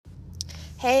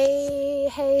Hey,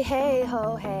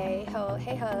 ho, hey,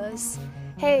 hoes.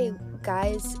 Hey,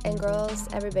 guys and girls,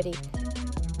 everybody,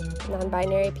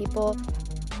 non-binary people.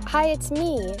 Hi, it's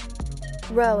me,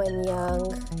 Rowan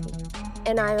Young,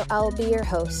 and I'll be your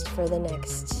host for the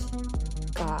next,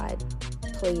 God,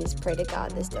 please pray to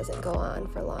God this doesn't go on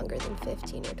for longer than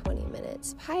 15 or 20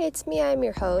 minutes. Hi, it's me, I'm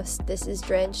your host. This is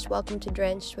Drenched. Welcome to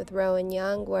Drenched with Rowan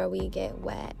Young, where we get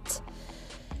wet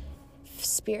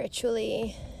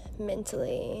spiritually,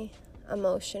 mentally,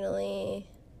 emotionally,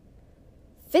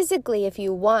 physically if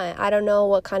you want. I don't know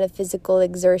what kind of physical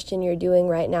exertion you're doing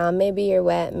right now. Maybe you're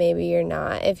wet, maybe you're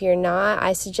not. If you're not,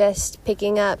 I suggest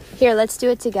picking up. Here, let's do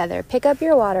it together. Pick up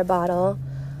your water bottle,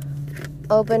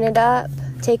 open it up,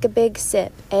 take a big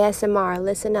sip. ASMR,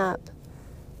 listen up.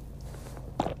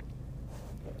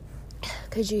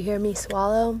 Could you hear me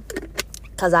swallow?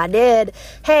 Because I did.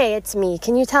 Hey, it's me.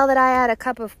 Can you tell that I had a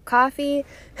cup of coffee?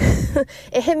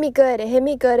 It hit me good. It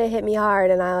hit me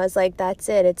hard. And I was like, that's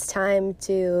it. It's time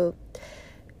to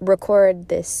record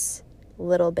this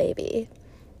little baby.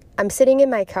 I'm sitting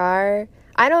in my car.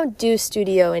 I don't do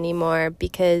studio anymore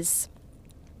because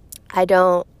I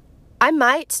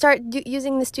might start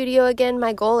using the studio again.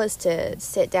 My goal is to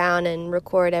sit down and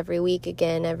record every week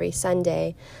again, every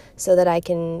Sunday, so that I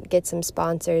can get some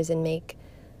sponsors and make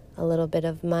a little bit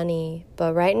of money.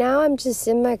 But right now I'm just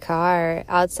in my car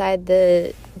outside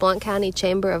the Blount County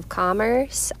Chamber of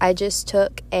Commerce. I just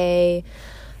took a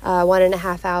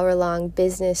 1.5 hour long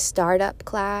business startup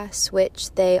class,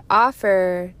 which they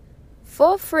offer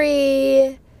for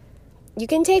free. You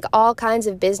can take all kinds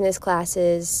of business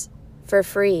classes for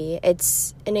free.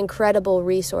 It's an incredible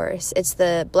resource. It's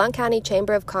the Blount County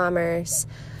Chamber of Commerce.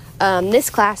 This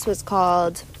class was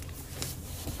called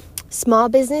Small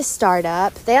Business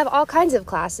Startup. They have all kinds of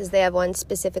classes. They have one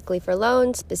specifically for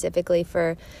loans, specifically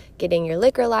for getting your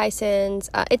liquor license.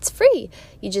 It's free.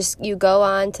 You go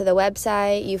on to the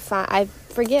website. I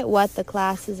forget what the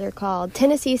classes are called.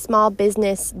 Tennessee Small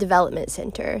Business Development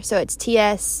Center. So it's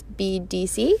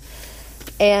TSBDC.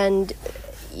 And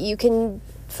you can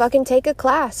fucking take a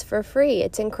class for free.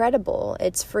 It's incredible.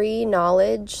 It's free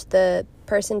knowledge. The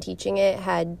person teaching it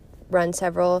had run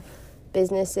several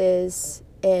businesses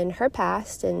in her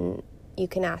past, and you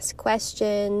can ask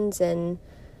questions and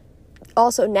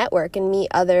also network and meet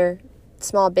other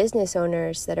small business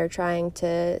owners that are trying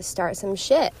to start some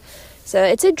shit. So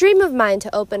it's a dream of mine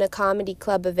to open a comedy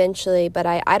club eventually, but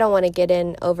I don't want to get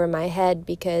in over my head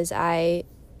because I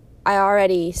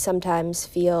already sometimes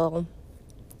feel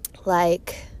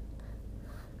like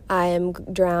I am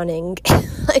drowning,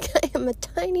 like I am a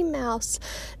tiny mouse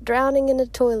drowning in a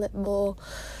toilet bowl.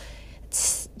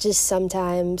 It's just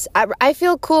sometimes I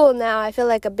feel cool now. I feel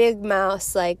like a big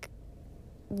mouse, like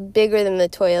bigger than the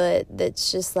toilet,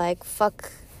 that's just like, fuck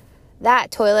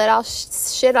that toilet, I'll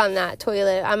shit on that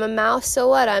toilet. I'm a mouse, so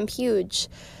what? I'm huge.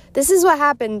 This is what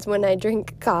happens when I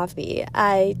drink coffee.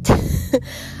 I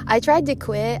tried to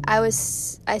quit. I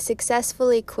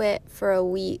successfully quit for a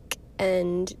week,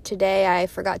 and today I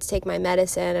forgot to take my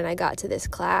medicine, and I got to this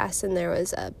class, and there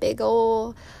was a big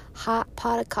old hot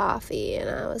pot of coffee, and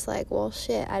I was like, well,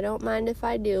 shit, I don't mind if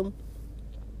I do.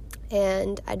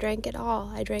 And I drank it all.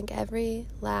 I drank every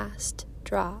last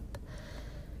drop,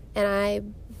 and I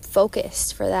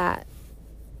focused for that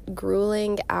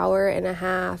grueling hour and a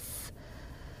half.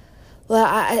 Well,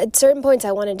 at certain points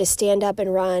I wanted to stand up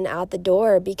and run out the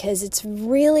door because it's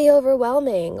really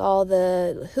overwhelming, all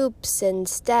the hoops and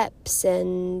steps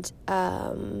and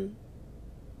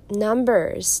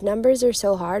numbers are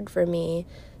so hard for me.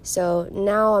 So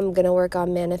now I'm going to work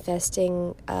on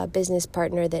manifesting a business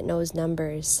partner that knows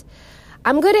numbers.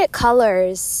 I'm good at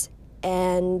colors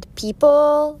and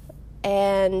people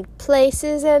and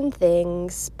places and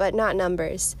things, but not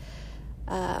numbers.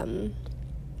 And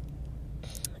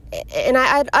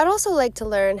I'd also like to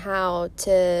learn how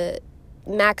to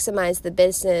maximize the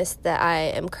business that I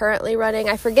am currently running.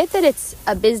 I forget that it's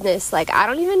a business. Like, I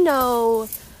don't even know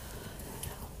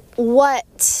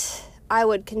what I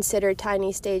would consider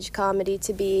Tiny Stage Comedy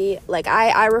to be. Like,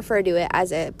 I refer to it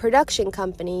as a production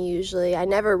company usually. I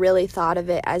never really thought of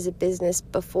it as a business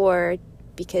before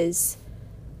because,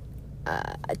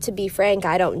 to be frank,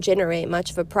 I don't generate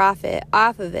much of a profit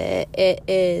off of it. It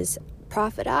is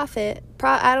profit off it.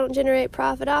 I don't generate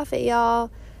profit off it,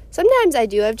 y'all. Sometimes I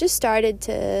do. I've just started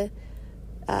to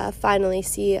finally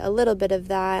see a little bit of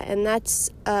that, and that's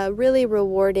a really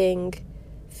rewarding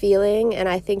feeling, and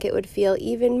I think it would feel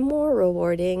even more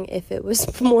rewarding if it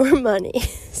was more money.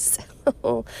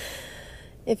 So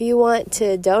if you want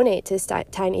to donate to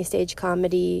Tiny Stage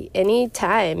Comedy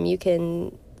anytime, you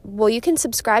can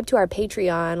subscribe to our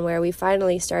Patreon, where we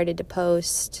finally started to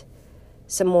post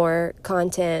some more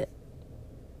content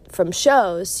from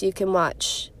shows, so you can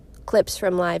watch clips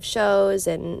from live shows,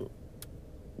 and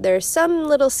there's some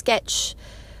little sketch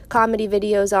comedy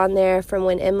videos on there from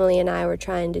when Emily and I were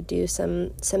trying to do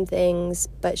some things,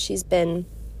 but she's been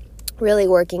really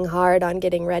working hard on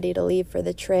getting ready to leave for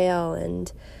the trail,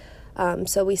 and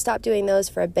so we stopped doing those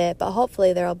for a bit, but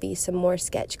hopefully there'll be some more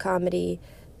sketch comedy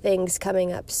things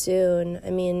coming up soon. I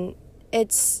mean,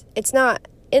 it's not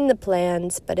in the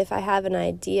plans, but if I have an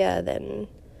idea, then...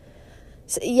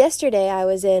 So yesterday I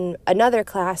was in another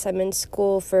class. I'm in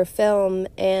school for film,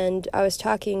 and I was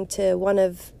talking to one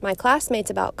of my classmates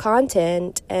about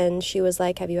content, and she was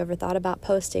like, have you ever thought about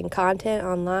posting content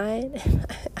online? And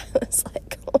I was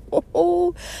like,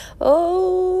 oh,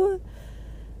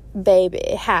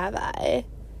 baby, have I?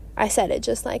 I said it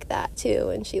just like that too,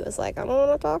 and she was like, I don't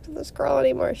want to talk to this girl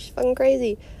anymore. She's fucking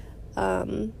crazy.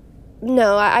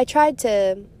 No, I tried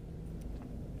to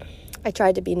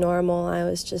be normal. I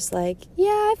was just like,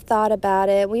 yeah, I've thought about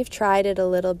it. We've tried it a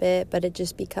little bit, but it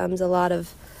just becomes a lot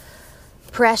of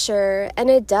pressure. And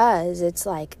it does. It's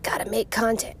like, gotta make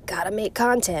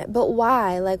content. But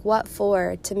why? Like, what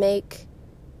for? To make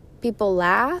people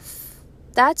laugh?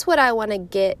 That's what I want to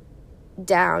get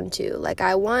down to. Like,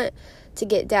 I want to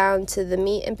get down to the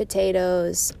meat and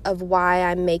potatoes of why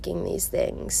I'm making these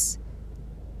things.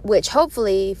 Which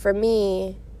hopefully, for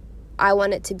me, I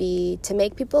want it to be to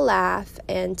make people laugh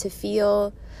and to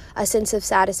feel a sense of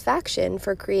satisfaction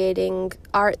for creating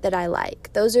art that I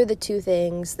like. Those are the two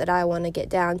things that I want to get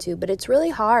down to. But it's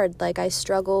really hard. Like, I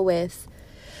struggle with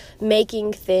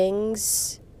making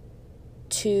things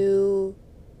to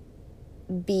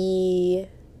be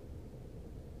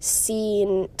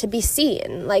seen,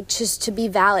 like just to be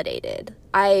validated.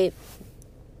 I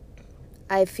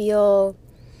feel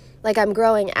like I'm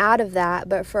growing out of that,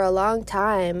 but for a long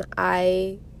time,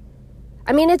 I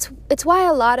mean, it's why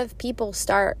a lot of people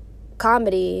start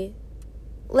comedy.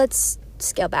 Let's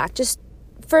scale back. Just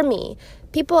for me,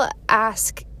 people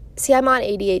ask, see, I'm on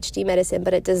ADHD medicine,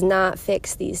 but it does not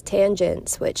fix these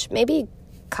tangents, which maybe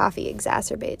coffee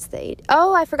exacerbates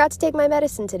oh, I forgot to take my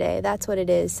medicine today. That's what it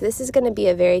is. So this is going to be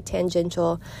a very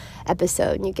tangential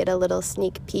episode, and you get a little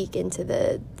sneak peek into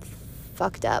the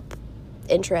fucked up,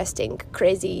 interesting,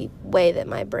 crazy way that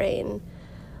my brain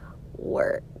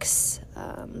works.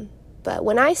 But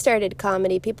when I started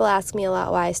comedy, people ask me a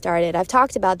lot why I started. I've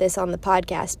talked about this on the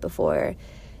podcast before.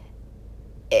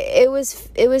 It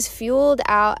was fueled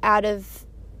out of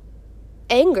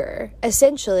anger,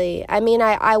 essentially. I mean,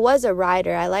 I was a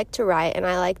writer. I like to write, and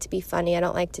I like to be funny. I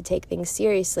don't like to take things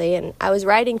seriously. And I was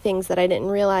writing things that I didn't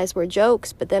realize were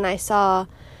jokes, but then I saw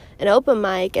an open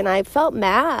mic, and I felt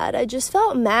mad. I just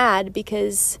felt mad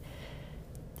because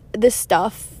the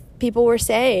stuff people were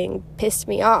saying pissed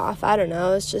me off. I don't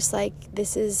know. It's just like,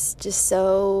 this is just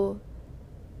so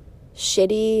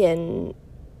shitty, and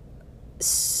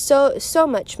so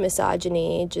much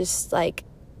misogyny, just like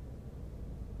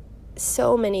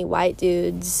so many white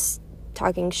dudes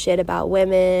talking shit about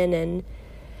women, and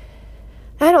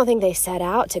I don't think they set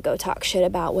out to go talk shit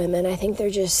about women. I think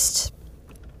they're just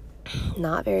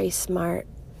not very smart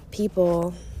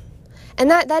people. And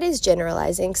that is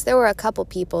generalizing, because there were a couple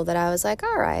people that I was like,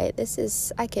 all right,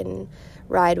 I can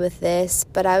ride with this,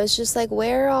 but I was just like,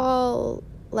 where are all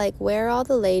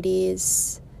the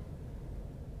ladies?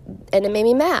 And it made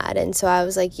me mad, and so I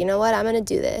was like, you know what, I'm gonna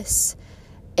do this.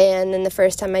 And then the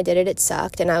first time I did it, it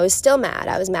sucked, and I was still mad.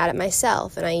 I was mad at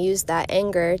myself, and I used that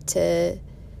anger to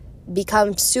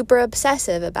become super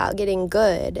obsessive about getting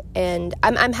good. And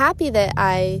I'm happy that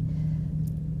I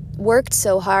worked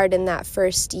so hard in that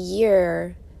first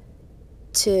year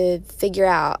to figure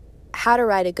out how to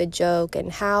write a good joke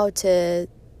and how to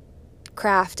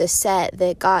craft a set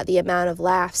that got the amount of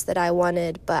laughs that I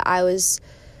wanted, but I was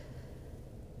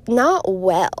not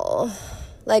well.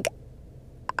 Like,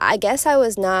 I guess I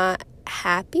was not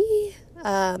happy.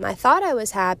 I thought I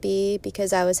was happy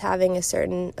because I was having a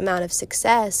certain amount of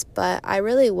success, but I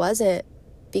really wasn't,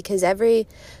 because every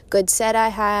good set I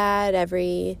had,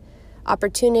 every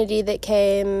opportunity that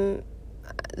came,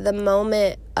 the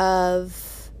moment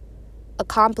of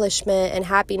accomplishment and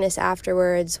happiness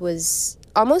afterwards was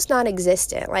almost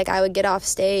non-existent. Like, I would get off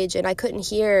stage and I couldn't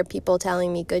hear people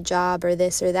telling me good job or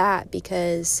this or that,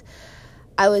 because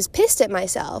I was pissed at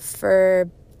myself for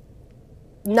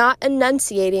not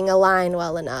enunciating a line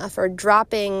well enough, or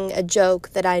dropping a joke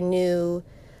that I knew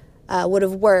would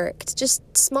have worked.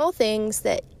 Just small things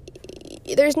that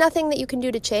there's nothing that you can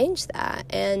do to change that.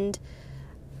 And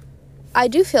I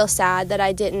do feel sad that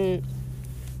I didn't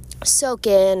soak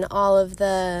in all of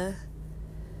the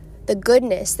the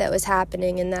goodness that was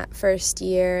happening in that first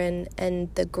year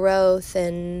and the growth,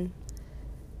 and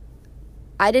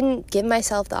I didn't give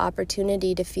myself the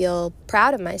opportunity to feel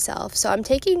proud of myself. So I'm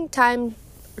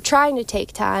trying to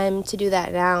take time to do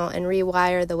that now and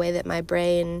rewire the way that my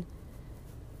brain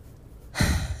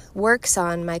works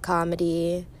on my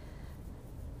comedy.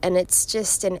 And it's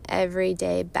just an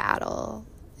everyday battle.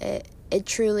 It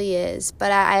truly is.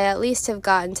 But I at least have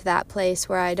gotten to that place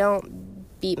where I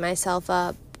don't beat myself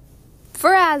up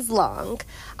for as long.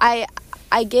 I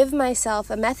give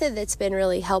myself a method that's been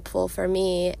really helpful for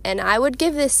me, and I would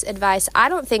give this advice. I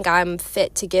don't think I'm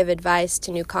fit to give advice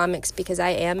to new comics because I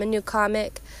am a new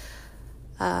comic,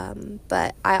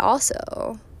 but I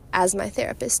also, as my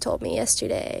therapist told me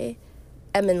yesterday,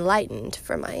 am enlightened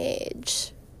for my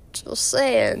age. Just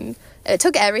saying. It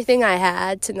took everything I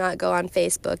had to not go on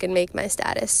Facebook and make my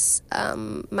status.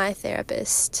 My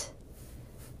therapist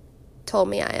told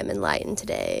me I am enlightened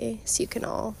today, so you can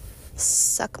all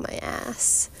suck my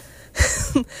ass.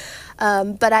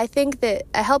 But I think that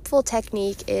a helpful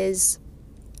technique is,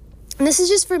 and this is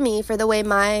just for me, for the way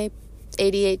my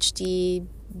ADHD,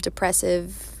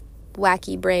 depressive,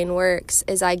 wacky brain works,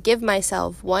 is I give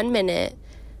myself 1 minute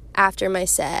after my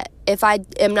set, if I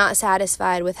am not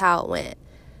satisfied with how it went,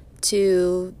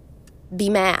 to be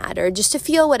mad or just to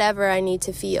feel whatever I need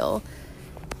to feel.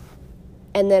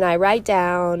 And then I write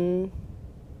down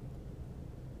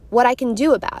what I can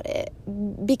do about it.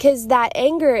 Because that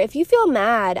anger, if you feel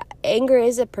mad, anger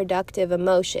is a productive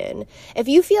emotion. If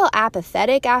you feel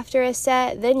apathetic after a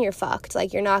set, then you're fucked.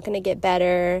 Like, you're not going to get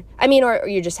better. I mean, or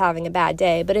you're just having a bad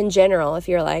day. But in general, if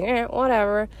you're like,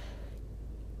 whatever,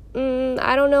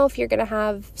 I don't know if you're going to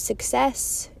have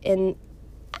success in...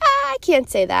 I can't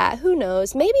say that. Who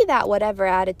knows? Maybe that whatever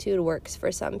attitude works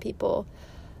for some people.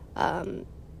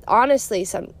 Honestly,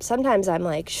 sometimes I'm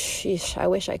like, sheesh, I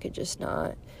wish I could just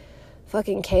not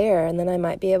fucking care, and then I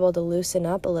might be able to loosen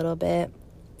up a little bit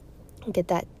and get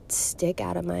that stick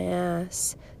out of my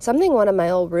ass. Something one of my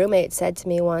old roommates said to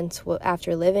me once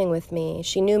after living with me.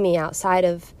 She knew me outside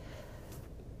of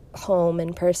home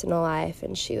and personal life,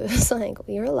 and she was like,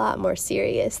 well, you're a lot more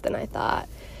serious than I thought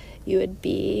you would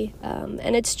be.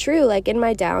 And it's true. Like, in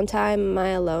my downtime, my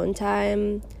alone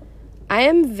time, I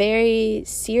am very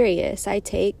serious. I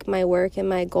take my work and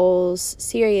my goals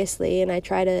seriously, and I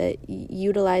try to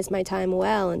utilize my time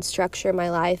well and structure my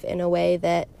life in a way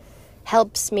that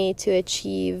helps me to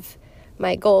achieve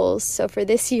my goals. So for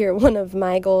this year, one of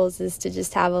my goals is to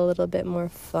just have a little bit more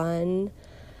fun.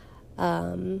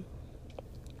 And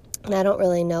I don't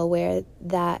really know where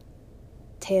that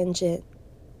tangent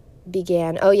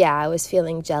began. Oh yeah, I was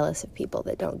feeling jealous of people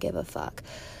that don't give a fuck.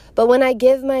 But when I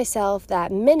give myself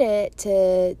that minute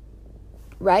to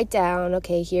write down,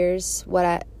 okay, here's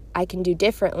what I can do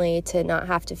differently to not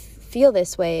have to feel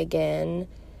this way again,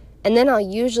 and then I'll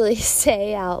usually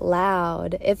say out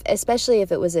loud, especially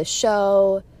if it was a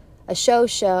show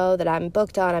that I'm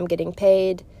booked on, I'm getting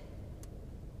paid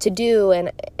to do,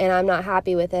 and I'm not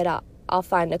happy with it, I'll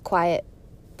find a quiet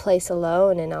place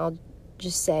alone, and I'll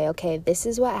just say, okay, this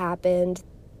is what happened,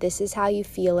 this is how you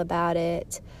feel about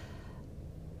it.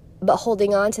 But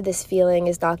holding on to this feeling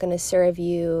is not going to serve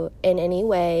you in any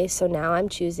way, so now I'm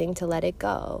choosing to let it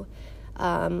go.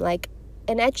 Like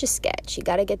an Etch-a-Sketch. You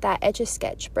got to get that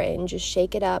Etch-a-Sketch brain. Just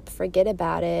shake it up, forget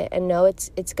about it, and know it's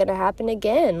going to happen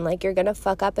again. Like, you're going to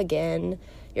fuck up again.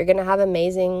 You're going to have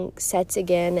amazing sets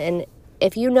again. And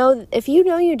if you know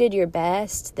you did your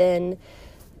best, then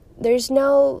there's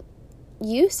no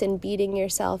use in beating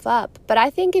yourself up. But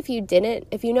I think if you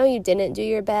know you didn't do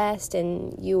your best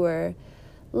and you were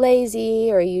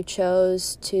lazy, or you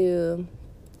chose to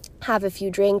have a few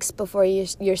drinks before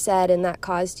your set and that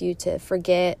caused you to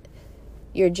forget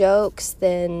your jokes,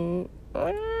 then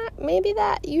maybe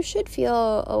that you should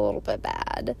feel a little bit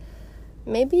bad.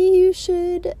 Maybe you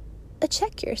should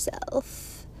check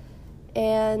yourself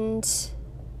and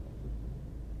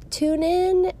tune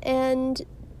in and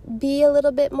be a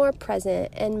little bit more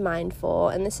present and mindful.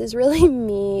 And this is really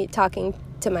me talking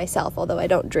to myself, although I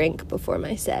don't drink before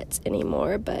my sets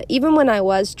anymore. But even when I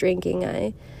was drinking,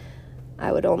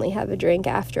 I would only have a drink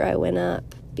after I went up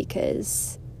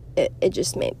because it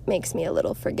just makes me a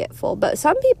little forgetful. But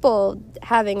some people,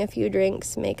 having a few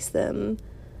drinks makes them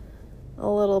a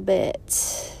little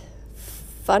bit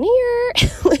funnier,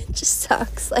 which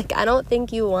sucks. Like, I don't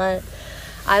think you want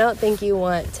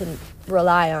to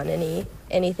rely on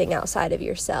anything outside of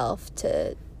yourself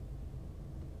to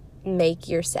make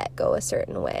your set go a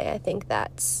certain way. I think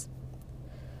that's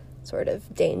sort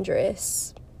of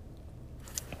dangerous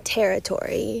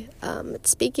territory.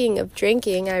 Speaking of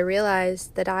drinking, I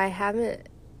realized that I haven't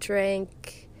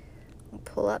drank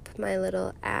pull up my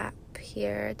little app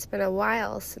here. It's been a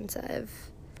while since I've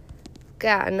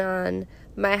gotten on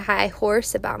my high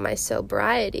horse about my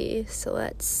sobriety. So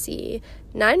let's see.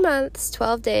 9 months,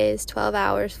 12 days, 12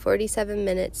 hours, 47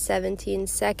 minutes, 17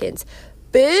 seconds.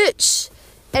 Bitch!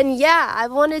 And yeah,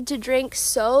 I've wanted to drink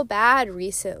so bad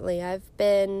recently. I've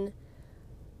been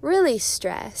really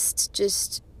stressed,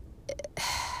 just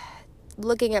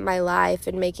looking at my life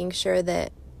and making sure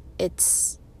that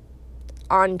it's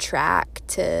on track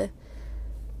to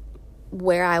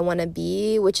where I want to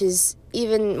be, which is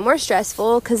even more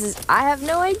stressful because I have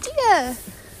no idea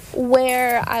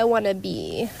where I want to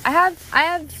be. I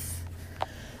have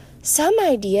some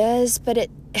ideas, but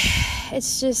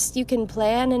it's just you can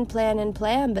plan and plan and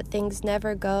plan, but things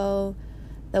never go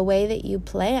the way that you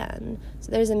plan.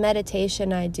 So there's a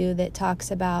meditation I do that talks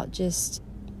about just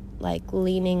like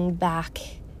leaning back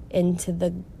into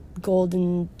the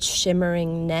golden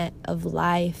shimmering net of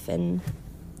life, and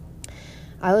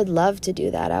I would love to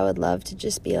do that. I would love to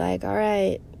just be like, all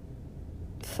right,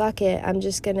 fuck it, I'm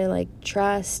just gonna like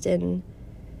trust and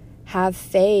have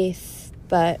faith.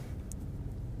 But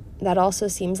that also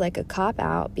seems like a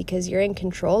cop-out because you're in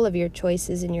control of your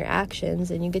choices and your actions,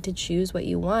 and you get to choose what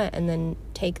you want and then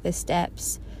take the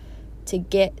steps to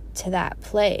get to that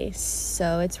place.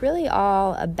 So it's really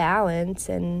all a balance,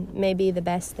 and maybe the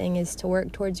best thing is to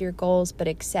work towards your goals, but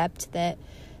accept that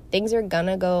things are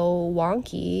gonna go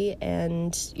wonky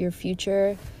and your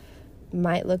future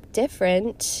might look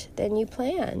different than you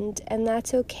planned, and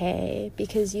that's okay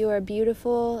because you are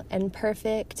beautiful and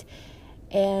perfect,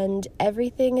 and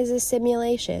everything is a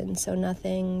simulation, so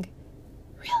nothing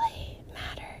really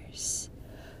matters.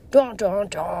 Dun, dun,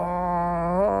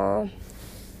 dun.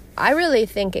 I really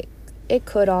think it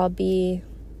could all be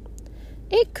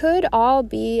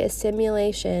a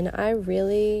simulation. I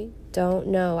really don't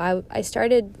know. I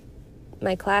started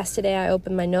my class today. I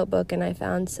opened my notebook and I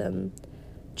found some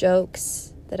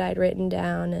jokes that I'd written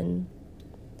down, and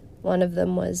one of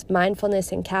them was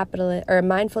mindfulness and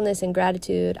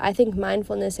gratitude. I think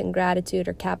mindfulness and gratitude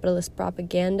are capitalist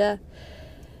propaganda.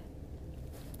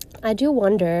 I do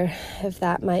wonder if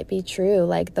that might be true.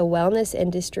 Like, the wellness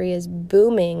industry is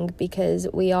booming because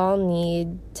we all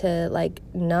need to like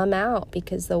numb out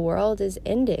because the world is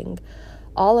ending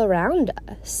all around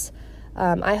us.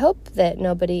 I hope that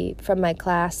nobody from my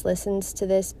class listens to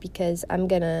this because I'm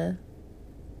gonna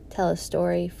tell a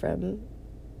story from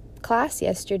class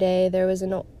yesterday. There was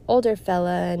an older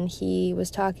fella, and he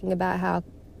kept talking about how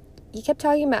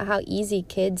easy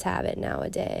kids have it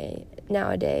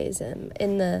nowadays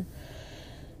in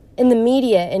the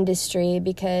media industry,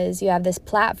 because you have this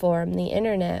platform, the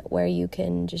internet, where you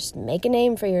can just make a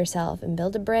name for yourself and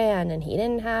build a brand, and he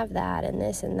didn't have that and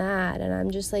this and that. And I'm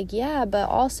just like, yeah, but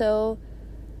also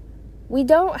we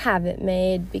don't have it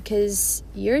made because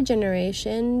your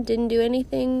generation didn't do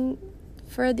anything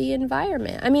for the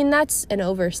environment. I mean, that's an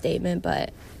overstatement,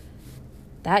 but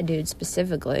that dude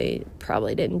specifically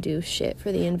probably didn't do shit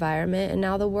for the environment, and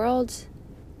now the world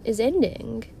is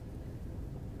ending.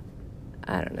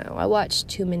 I don't know. I watched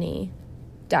too many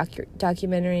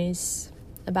documentaries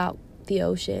about the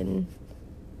ocean.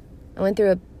 I went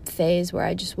through a phase where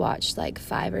I just watched like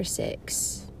 5 or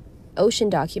 6 ocean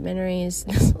documentaries.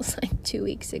 This was like 2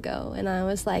 weeks ago, and I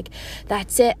was like,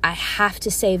 that's it. I have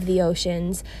to save the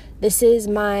oceans. This is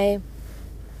my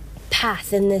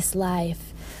path in this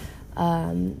life.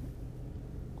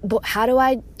 But how do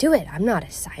I do it? I'm not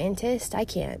a scientist. I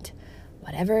can't.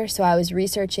 Whatever. So I was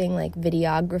researching like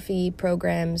videography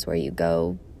programs where you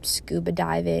go scuba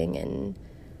diving and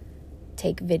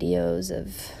take videos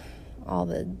of all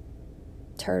the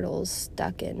turtles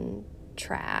stuck in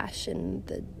trash and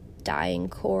the dying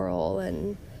coral,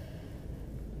 and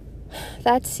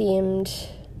that seemed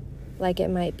like it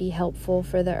might be helpful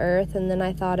for the earth. And then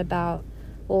I thought about,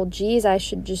 well, geez, I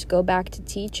should just go back to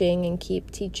teaching and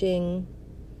keep teaching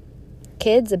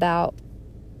kids about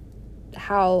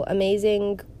how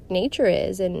amazing nature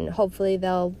is, and hopefully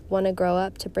they'll want to grow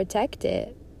up to protect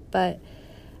it. But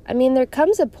I mean, there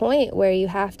comes a point where you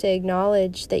have to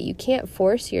acknowledge that you can't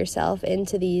force yourself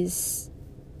into these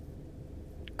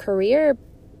career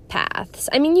paths.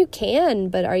 I mean, you can,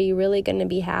 but are you really going to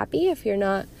be happy if you're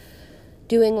not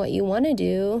doing what you want to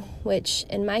do, which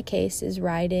in my case is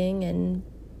writing and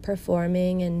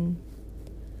performing and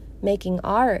making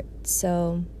art?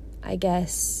 So I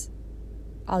guess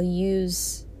I'll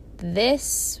use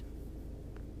this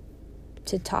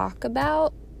to talk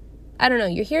about. I don't know,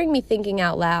 you're hearing me thinking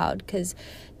out loud, because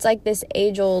it's like this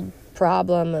age-old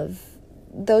problem of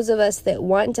those of us that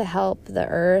want to help the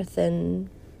earth and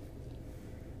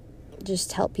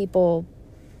just help people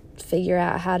figure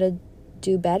out how to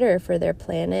do better for their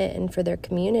planet and for their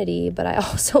community, but I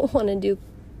also want to do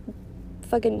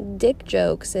fucking dick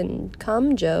jokes and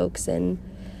cum jokes, and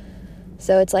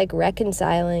so it's like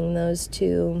reconciling those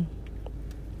two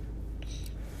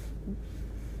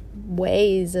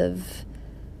ways of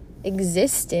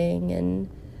existing. And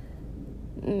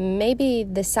maybe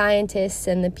the scientists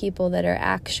and the people that are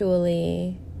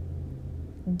actually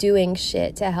doing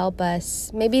shit to help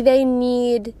us, maybe they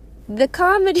need the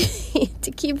comedy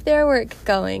to keep their work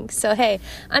going. So hey,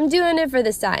 I'm doing it for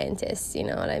the scientists, you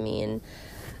know what I mean?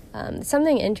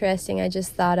 Something interesting I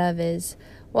just thought of is,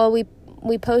 well,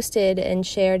 we posted and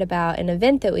shared about an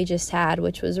event that we just had,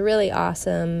 which was really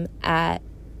awesome at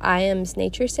IAMS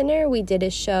Nature Center. We did a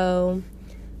show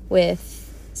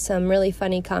with some really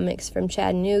funny comics from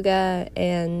Chattanooga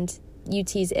and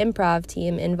UT's improv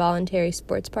team, Involuntary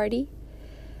Sports Party.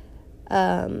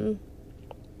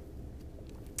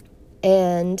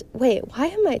 And wait, why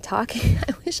am I talking?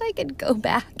 I wish I could go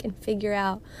back and figure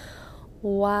out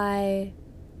why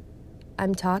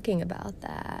I'm talking about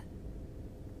that.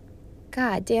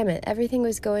 God damn it, everything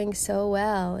was going so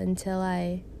well until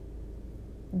I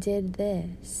did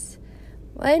this.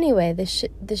 Well, anyway, the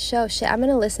show, I'm going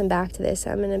to listen back to this.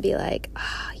 I'm going to be like,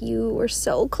 you were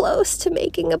so close to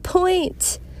making a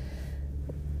point.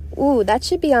 Ooh, that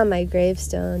should be on my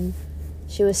gravestone.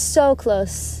 She was so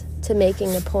close to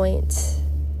making a point.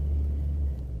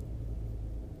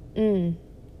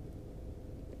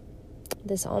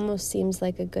 This almost seems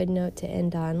like a good note to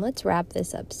end on. Let's wrap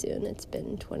this up soon. It's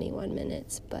been 21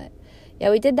 minutes, but yeah,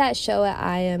 we did that show at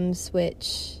IAMS,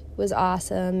 which was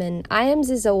awesome. And IAMS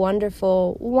is a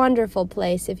wonderful, wonderful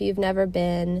place. If you've never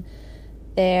been,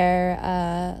 they're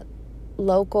a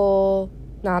local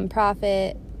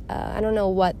nonprofit. I don't know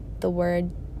what the word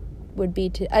would be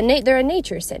they're a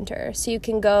nature center, so you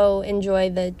can go enjoy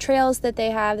the trails that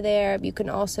they have there. You can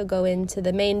also go into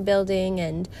the main building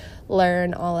and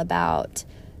learn all about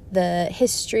the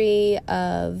history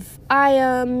of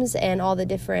IAMS and all the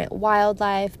different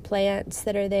wildlife plants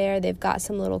that are there. They've got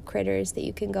some little critters that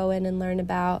you can go in and learn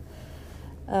about.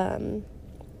 I'm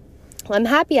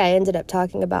happy I ended up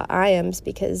talking about IAMS,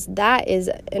 because that is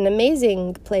an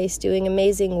amazing place doing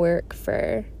amazing work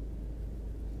for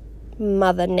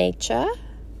Mother Nature.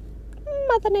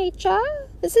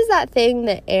 This is that thing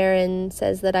that Aaron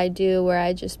says that I do, where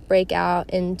I just break out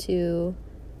into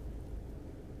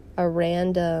a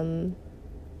random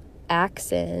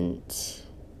accent.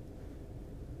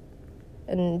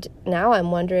 And now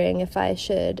I'm wondering if I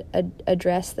should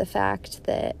address the fact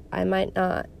that I might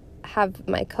not have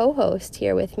my co-host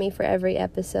here with me for every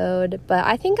episode. But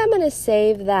I think I'm going to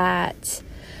save that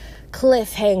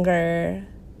cliffhanger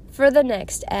for the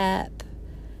next ep,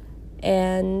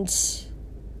 and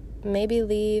maybe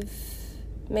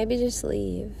just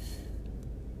leave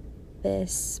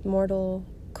this mortal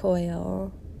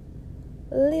coil,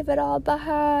 leave it all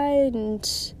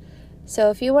behind. So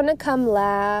if you want to come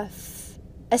laugh,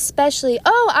 especially,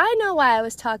 I know why I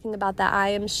was talking about that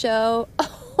IAMS show.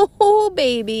 Oh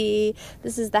baby,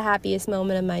 this is the happiest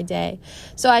moment of my day.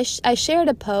 So I shared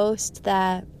a post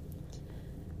that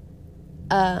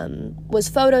was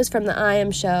photos from the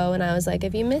IAM show, and I was like,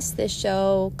 if you missed this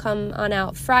show, come on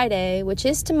out Friday, which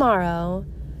is tomorrow.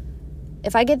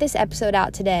 If I get this episode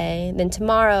out today, then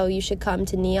tomorrow you should come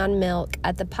to Neon Milk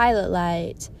at the Pilot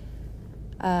Light.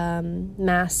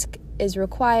 Mask is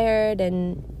required,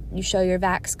 and you show your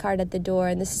Vax card at the door,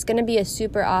 and this is going to be a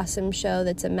super awesome show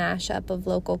that's a mashup of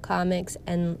local comics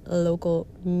and local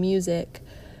music.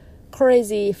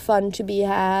 Crazy fun to be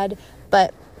had.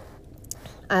 But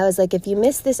I was like, if you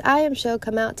missed this IAM show,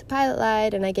 come out to Pilot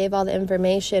Light. And I gave all the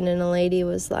information, and a lady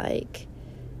was like,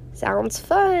 sounds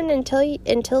fun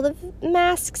until the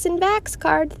masks and Vax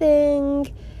card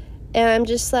thing. And I'm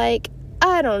just like,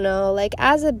 I don't know, like,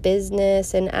 as a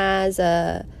business and as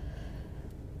an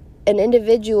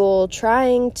individual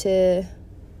trying to,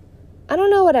 I don't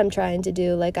know what I'm trying to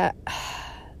do. Like,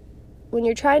 when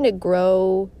you're trying to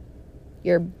grow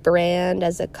your brand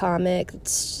as a comic,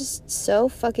 it's just so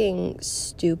fucking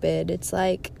stupid. It's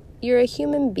like, you're a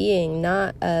human being,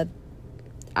 not a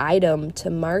item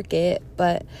to market.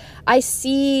 But I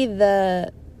see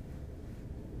the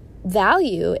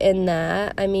value in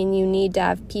that. I mean, you need to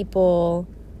have people,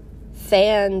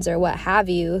 fans or what have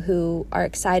you, who are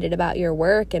excited about your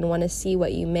work and want to see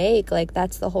what you make. Like,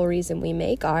 that's the whole reason we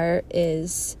make art,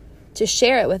 is to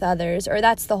share it with others. Or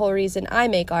that's the whole reason I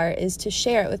make art, is to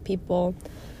share it with people.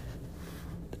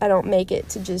 I don't make it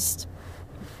to just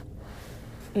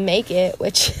make it,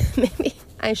 which maybe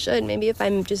I should. Maybe if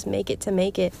I just make it to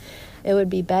make it, it would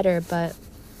be better. But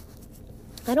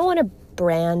I don't want to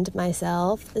brand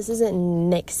myself. This isn't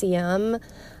NXIVM.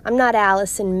 I'm not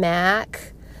Allison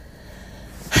Mack.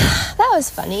 That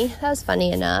was funny. That was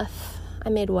funny enough. I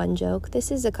made one joke. This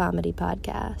is a comedy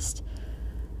podcast.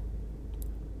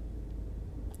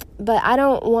 But I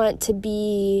don't want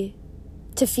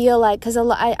to feel like, because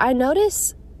I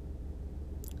notice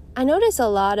a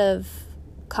lot of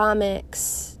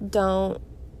comics don't,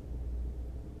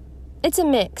 it's a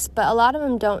mix, but a lot of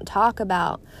them don't talk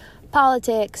about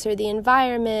politics or the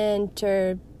environment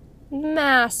or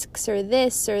masks or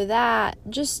this or that,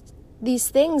 just these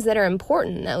things that are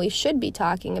important that we should be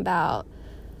talking about.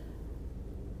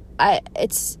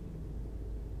 It's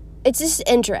just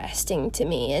interesting to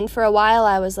me. And for a while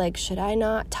I was like, should I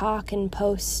not talk and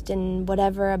post and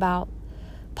whatever about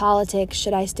politics?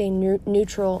 Should I stay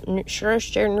neutral? Should I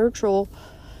stay neutral?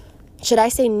 Should I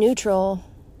stay neutral?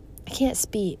 I can't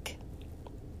speak.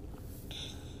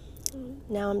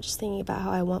 Now I'm just thinking about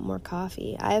how I want more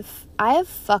coffee. I have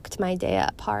fucked my day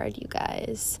up hard, you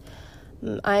guys.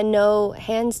 I know,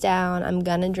 hands down, I'm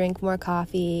gonna drink more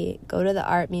coffee, go to the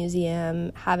art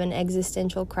museum, have an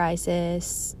existential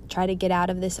crisis, try to get out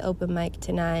of this open mic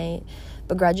tonight,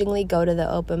 begrudgingly go to the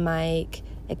open mic,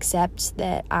 accept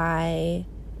that I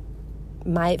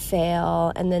might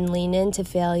fail, and then lean into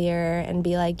failure and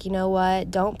be like, you know what,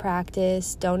 don't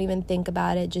practice, don't even think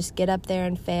about it, just get up there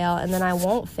and fail, and then I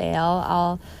won't fail.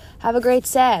 I'll have a great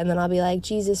set, and then I'll be like,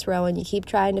 Jesus, Rowan, you keep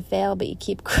trying to fail, but you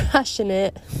keep crushing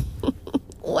it.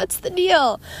 What's the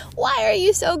deal? Why are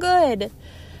you so good?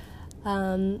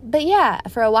 But yeah,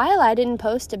 for a while I didn't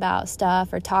post about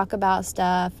stuff or talk about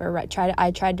stuff or I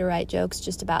tried to write jokes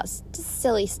just about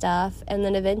silly stuff, and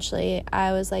then eventually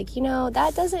I was like, you know,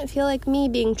 that doesn't feel like me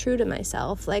being true to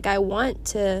myself. Like, I want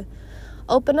to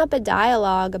open up a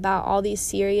dialogue about all these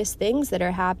serious things that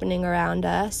are happening around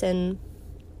us, and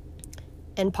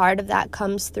part of that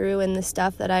comes through in the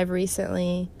stuff that I've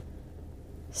recently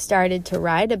started to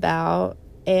write about,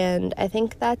 and I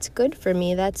think that's good for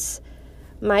me. That's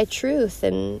my truth,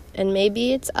 and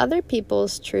maybe it's other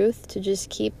people's truth to just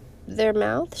keep their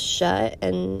mouths shut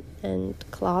and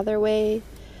claw their way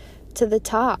to the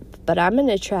top. But I'm going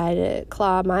to try to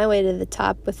claw my way to the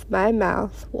top with my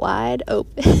mouth wide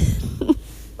open.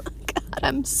 God,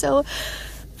 I'm so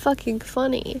fucking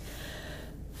funny.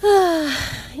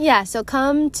 Yeah, so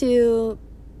come to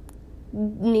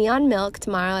Neon Milk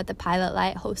tomorrow at the Pilot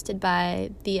Light, hosted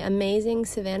by the amazing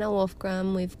Savannah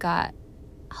Wolfgram. We've got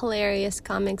hilarious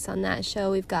comics on that show.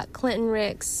 We've got Clinton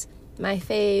Ricks, my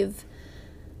fave,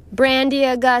 Brandy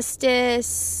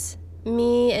Augustus,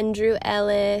 me and Drew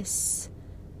Ellis,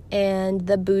 and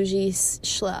the Bougie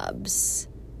Schlubs,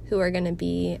 who are going to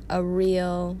be a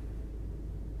real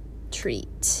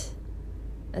treat.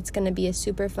 That's going to be a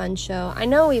super fun show. I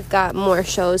know we've got more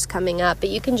shows coming up, but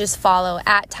you can just follow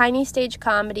at Tiny Stage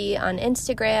Comedy on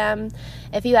Instagram.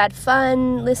 If you had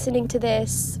fun listening to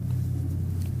this,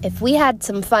 if we had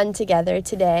some fun together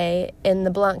today in the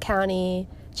Blount County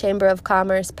Chamber of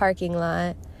Commerce parking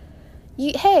lot,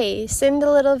 hey, send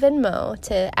a little Venmo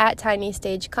to at Tiny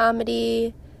Stage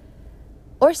Comedy,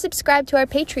 or subscribe to our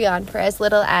Patreon for as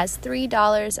little as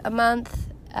 $3 a month.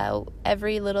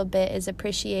 Every little bit is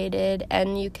appreciated,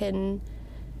 and you can,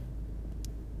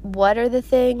 what are the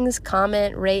things?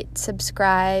 Comment, rate,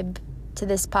 subscribe to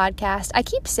this podcast. I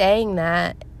keep saying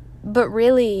that, but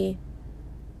really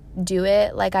do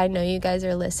it. Like, I know you guys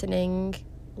are listening.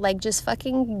 Like, just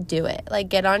fucking do it. Like,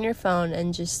 get on your phone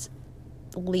and just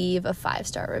leave a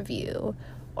 5-star review,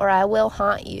 or I will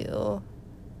haunt you.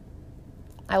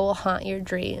 I will haunt your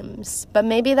dreams. But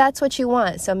maybe that's what you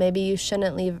want, so maybe you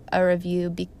shouldn't leave a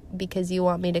review because you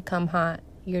want me to come haunt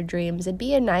your dreams. It'd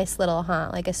be a nice little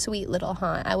haunt, like a sweet little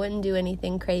haunt. I wouldn't do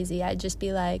anything crazy. I'd just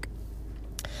be like,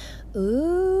 ooh,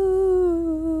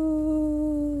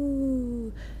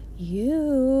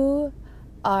 you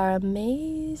are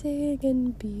amazing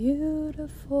and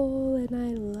beautiful, and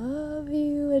I love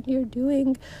you, and you're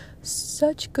doing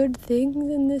such good things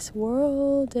in this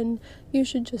world, and you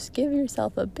should just give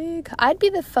yourself a big... I'd be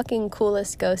the fucking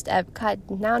coolest ghost ever. God,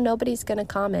 now nobody's gonna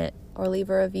comment or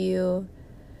leave a review.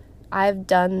 I've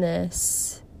done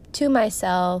this to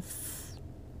myself.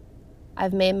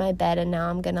 I've made my bed, and now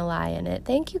I'm gonna lie in it.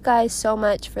 Thank you guys so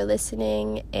much for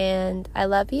listening, and I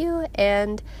love you,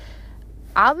 and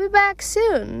I'll be back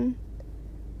soon.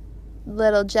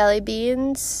 Little jelly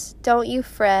beans, don't you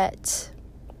fret.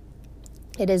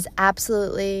 It is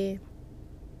absolutely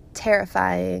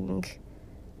terrifying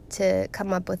to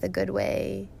come up with a good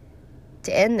way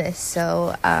to end this.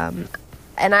 So, and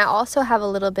I also have a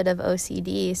little bit of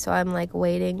OCD, so I'm like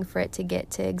waiting for it to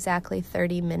get to exactly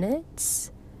 30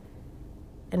 minutes.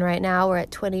 And right now we're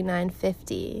at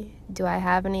 29:50. Do I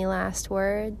have any last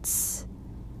words?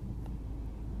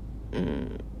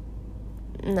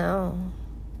 No.